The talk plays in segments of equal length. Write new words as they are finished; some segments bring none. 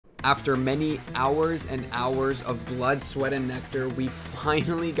After many hours and hours of blood, sweat, and nectar, we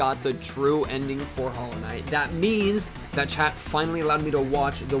finally got the true ending for Hollow Knight. That means that chat finally allowed me to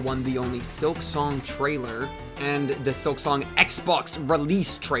watch the one, the only Silksong trailer and the Silksong Xbox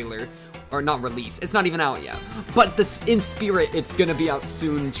release trailer. Or not release, it's not even out yet. But this, in spirit, it's gonna be out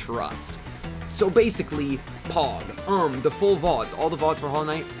soon, trust. So basically, Pog, the full VODs, all the VODs for Hollow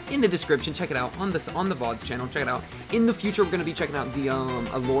Knight in the description. Check it out on the VODs channel. Check it out. In the future, we're gonna be checking out the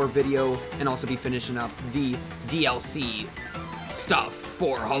a lore video and also be finishing up the DLC stuff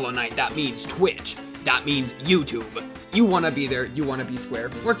for Hollow Knight. That means Twitch. That means YouTube. You wanna be there. You wanna be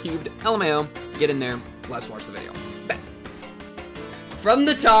square or cubed. LMAO. Get in there. Let's watch the video. Bet. From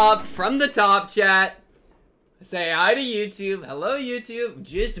the top, chat. Say hi to YouTube. Hello, YouTube.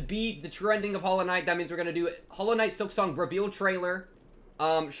 Just beat the true ending of Hollow Knight. That means we're gonna do Hollow Knight Silksong reveal trailer.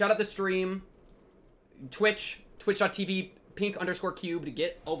 Shout out the stream. Twitch, twitch.tv, pink_cubed.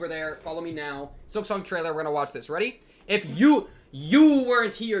 Get over there. Follow me now. Silksong trailer. We're gonna watch this. Ready? If you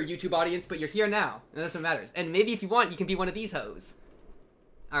weren't here, YouTube audience, but you're here now, and that's what matters. And maybe if you want, you can be one of these hoes.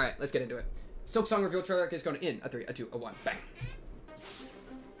 All right, let's get into it. Silksong reveal trailer is going in. A 3, a 2, a 1. Bang.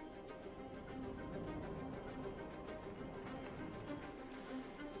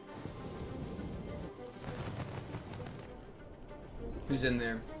 Who's in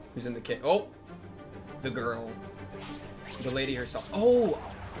there? Who's in the kit? Oh! The girl. The lady herself. Oh!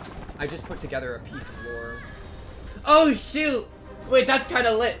 I just put together a piece of lore. Oh, shoot! Wait, that's kind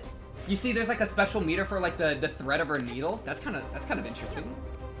of lit. You see, there's like a special meter for like the thread of her needle. That's kind of interesting.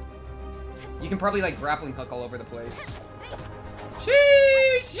 You can probably like grappling hook all over the place.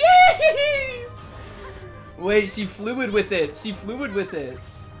 Sheesh! Wait, she fluid with it. She fluid with it.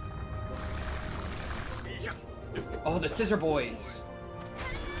 Oh, the scissor boys.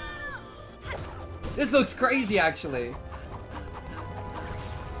 This looks crazy, actually.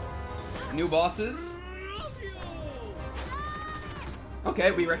 New bosses.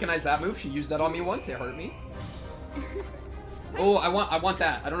 Okay, we recognize that move. She used that on me once. It hurt me. Oh, I want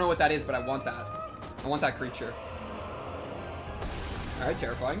that. I don't know what that is, but I want that. I want that creature. All right,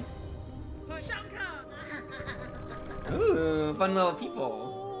 terrifying. Ooh, fun little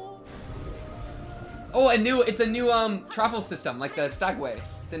people. Oh, it's a new travel system, like the Stagway.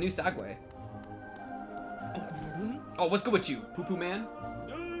 It's a new Stagway. Oh, what's good with you, poo-poo man?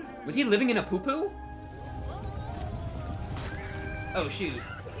 Was he living in a poo-poo? Oh, shoot.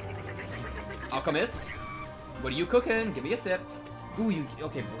 Alchemist? What are you cooking? Give me a sip. Ooh,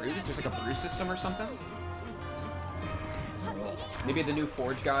 okay, brews? There's like a brew system or something? Maybe the new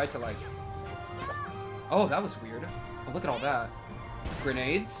forge guy to like... Oh, that was weird. Oh, look at all that.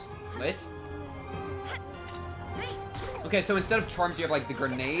 Grenades. Lit. Okay, so instead of charms, you have like the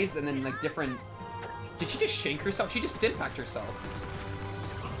grenades and then like different... Did she just shank herself? She just stim packed herself.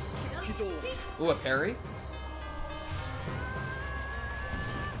 Ooh, a parry?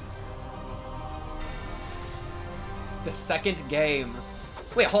 The second game.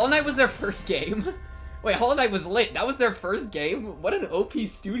 Wait, Hollow Knight was their first game? Wait, Hollow Knight was lit. That was their first game? What an OP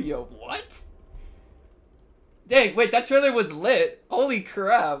studio. What? Dang, wait, that trailer was lit. Holy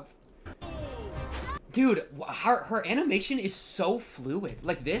crap. Dude, her animation is so fluid.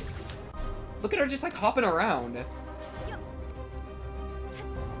 Like this. Look at her just like hopping around.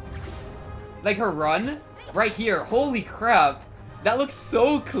 Like her run right here. Holy crap. That looks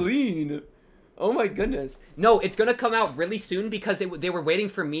so clean. Oh my goodness. No, it's gonna come out really soon because they were waiting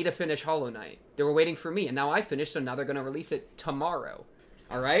for me to finish Hollow Knight. They were waiting for me, and now I finished, so now they're gonna release it tomorrow.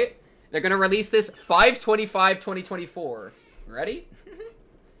 Alright? They're gonna release this 5/25/2024. Ready?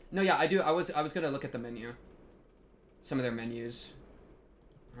 No, yeah, I was gonna look at the menu. Some of their menus.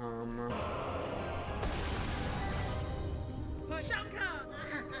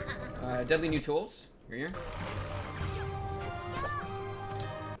 Deadly new tools. Here.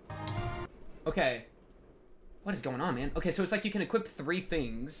 Okay. What is going on, man? Okay, so it's like you can equip 3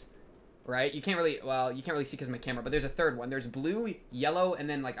 things, right? You can't really, well, you can't really see because of my camera, but there's a third one. There's blue, yellow, and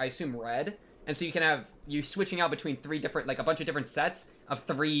then, like, I assume red. And so you can have, you switching out between 3 different, like, a bunch of different sets of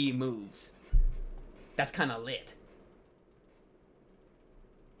 3 moves. That's kind of lit.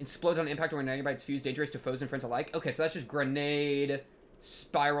 Explodes on impact when nanobites fuse, dangerous to foes and friends alike. Okay, so that's just grenade,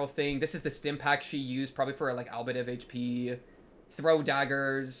 spiral thing. This is the stim pack she used, probably for, like, Albediv HP. Throw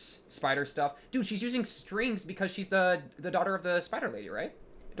daggers, spider stuff. Dude, she's using strings because she's the daughter of the spider lady, right?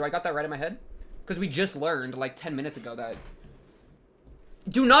 Do I got that right in my head? Because we just learned, like, 10 minutes ago that...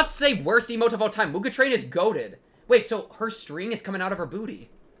 Do not say worst emote of all time. Mugatrain is goated. Wait, so her string is coming out of her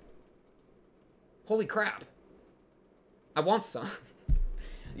booty. Holy crap. I want some.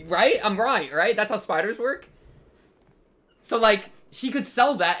 Right? I'm right, right? That's how spiders work? So, like, She could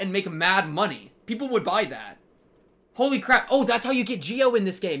sell that and make mad money. People would buy that. Holy crap. Oh, that's how you get Geo in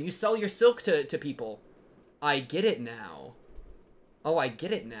this game. You sell your silk to people. I get it now. Oh, I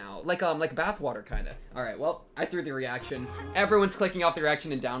get it now. Like bathwater, kind of. All right, well, I threw the reaction. Everyone's clicking off the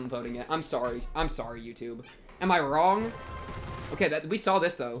reaction and downvoting it. I'm sorry. I'm sorry, YouTube. Am I wrong? Okay, we saw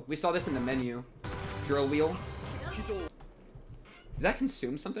this, though. We saw this in the menu. Drill wheel. Did that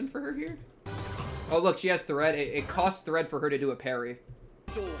consume something for her here? Oh, look, she has thread. It costs thread for her to do a parry.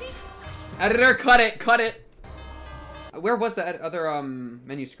 Editor, cut it! Cut it! Where was the other,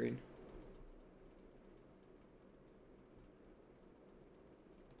 menu screen?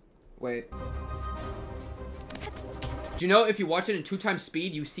 Wait. Do you know if you watch it in 2x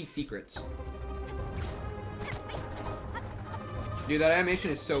speed, you see secrets? Dude, that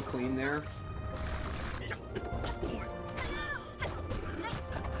animation is so clean there.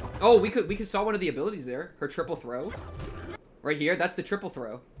 Oh, we could saw one of the abilities there. Her triple throw. Right here, that's the triple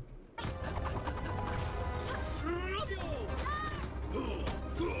throw.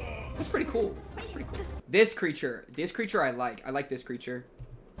 That's pretty cool. That's pretty cool. This creature I like. I like this creature.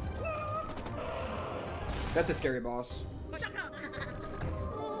 That's a scary boss.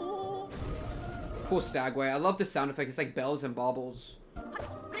 Cool Stagway. I love the sound effect. It's like bells and baubles.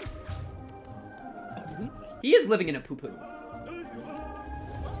 He is living in a poo-poo.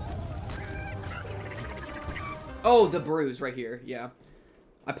 Oh, the bruise right here. Yeah.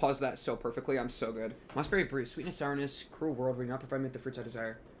 I paused that so perfectly. I'm so good. Mossberry Bruise. Sweetness, sourness, cruel world where you not provide me with the fruits I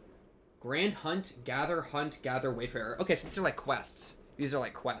desire. Grand Hunt, gather, Wayfarer. Okay, so these are like quests. These are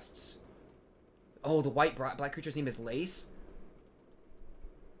like quests. Oh, the white black creature's name is Lace?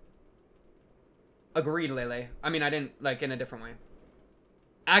 Agreed, Lele. I mean, I didn't, like, in a different way.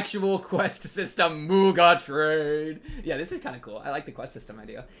 Actual quest system, Muga trade. Yeah, this is kind of cool. I like the quest system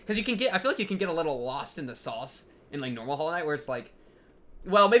idea. Because you can get, I feel like you can get a little lost in the sauce in, like, normal Hollow Knight, where it's like,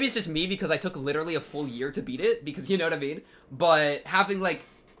 well, maybe it's just me because I took literally a full year to beat it, because you know what I mean? But having, like,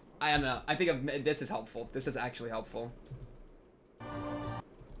 I don't know. I think this is helpful. This is actually helpful.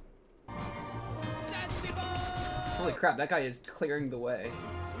 Holy crap, that guy is clearing the way.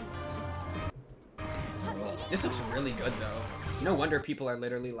 This looks really good, though. No wonder people are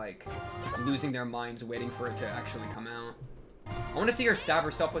literally, like, losing their minds waiting for it to actually come out. I want to see her stab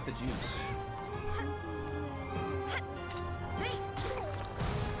herself with the juice.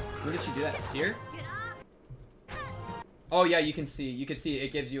 Where did she do that? Here? Oh, yeah, you can see. You can see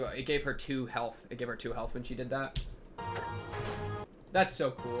it gives you... It gave her 2 health. It gave her 2 health when she did that. That's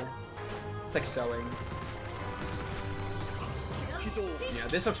so cool. It's like sewing. Yeah,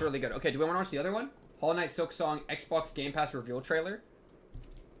 this looks really good. Okay, do we want to watch the other one? Hollow Knight Silksong Xbox Game Pass reveal trailer.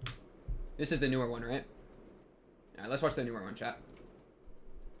 This is the newer one, right? Alright, let's watch the newer one, chat.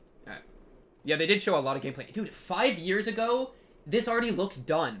 Alright. Yeah, they did show a lot of gameplay. Dude, 5 years ago, this already looks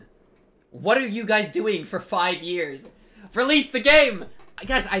done. What are you guys doing for 5 years? Release the game!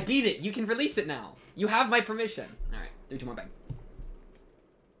 Guys, I beat it. You can release it now. You have my permission. Alright, 3, 2, 1, bang.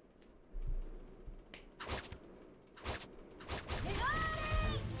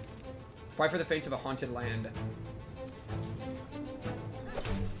 Fight for the fate of a haunted land.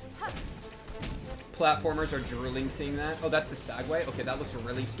 Platformers are drooling seeing that. Oh, that's the Stagway? Okay, that looks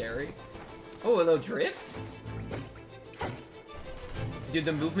really scary. Oh, a little drift? Dude,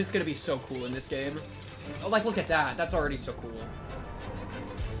 the movement's gonna be so cool in this game. Oh, like, look at that. That's already so cool.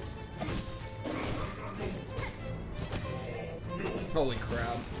 Holy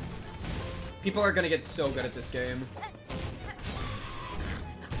crap. People are gonna get so good at this game.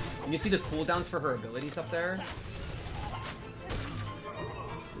 And you see the cooldowns for her abilities up there?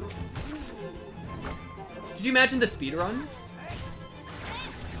 Did you imagine the speedruns?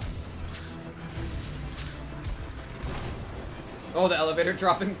 Oh, the elevator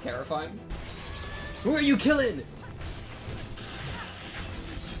dropping, terrifying. Who are you killing?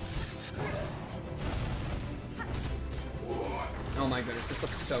 Oh my goodness, this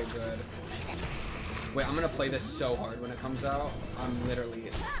looks so good. Wait, I'm gonna play this so hard when it comes out. I'm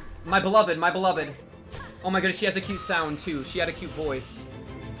literally... My beloved, my beloved. Oh my goodness, she has a cute sound too. She had a cute voice.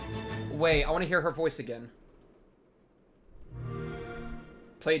 Wait, I want to hear her voice again.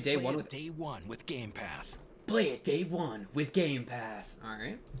 Play it day one with Gamepass. Play it day one with Gamepass.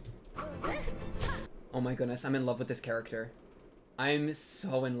 Alright. Oh my goodness, I'm in love with this character. I'm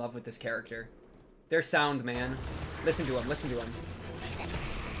so in love with this character. Their sound, man. Listen to him, listen to him.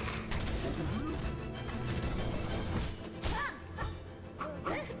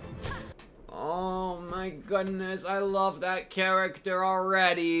 Oh my goodness, I love that character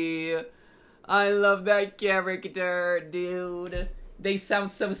already. I love that character, dude. They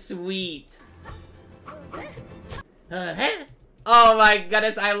sound so sweet. Oh Oh my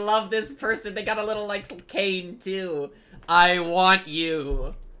goodness, I love this person. They got a little, like, cane, too. I want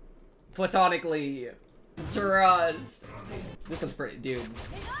you. Platonically. Trust. This looks pretty, dude.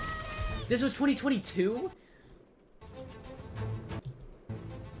 This was 2022?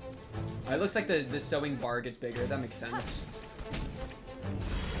 It looks like the sewing bar gets bigger. That makes sense.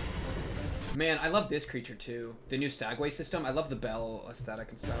 Man, I love this creature, too. The new Stagway system. I love the bell aesthetic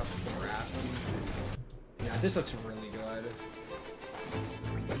and stuff. The brass. Yeah, this looks really good.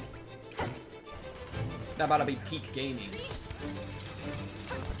 That about to be peak gaming.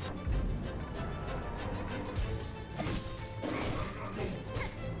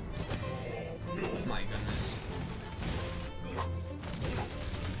 My goodness.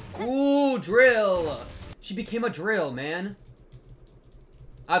 Ooh, drill! She became a drill, man.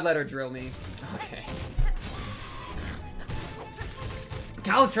 I'd let her drill me. Okay.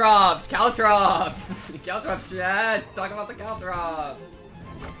 Caltrops! Caltrops! Caltrops chat! Talk about the Caltrops!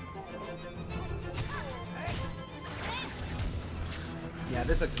 Yeah,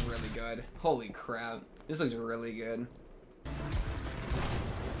 this looks really good. Holy crap. This looks really good.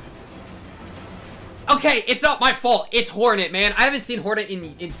 Okay, it's not my fault. It's Hornet, man. I haven't seen Hornet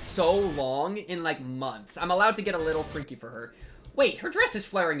in so long, in like months. I'm allowed to get a little freaky for her. Wait, her dress is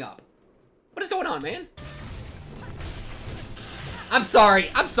flaring up. What is going on, man? I'm sorry.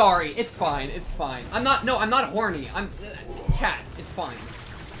 I'm sorry. It's fine. It's fine. I'm not horny. Chat, it's fine.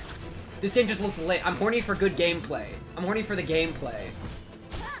 This game just looks lit. I'm horny for good gameplay. I'm horny for the gameplay.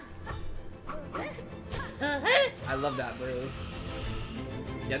 I love that, bro.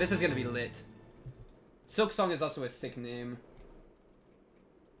 Yeah, this is gonna be lit. Silksong is also a sick name.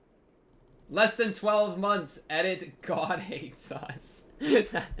 Less than 12 months. Edit, God hates us.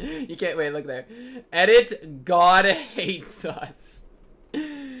 You can't wait, look there. Edit, God hates us.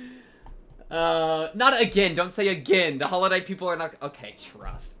 Not again, don't say again. The holiday people are not, okay,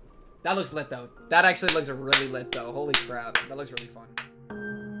 trust. That looks lit though. That actually looks really lit though. Holy crap, that looks really fun.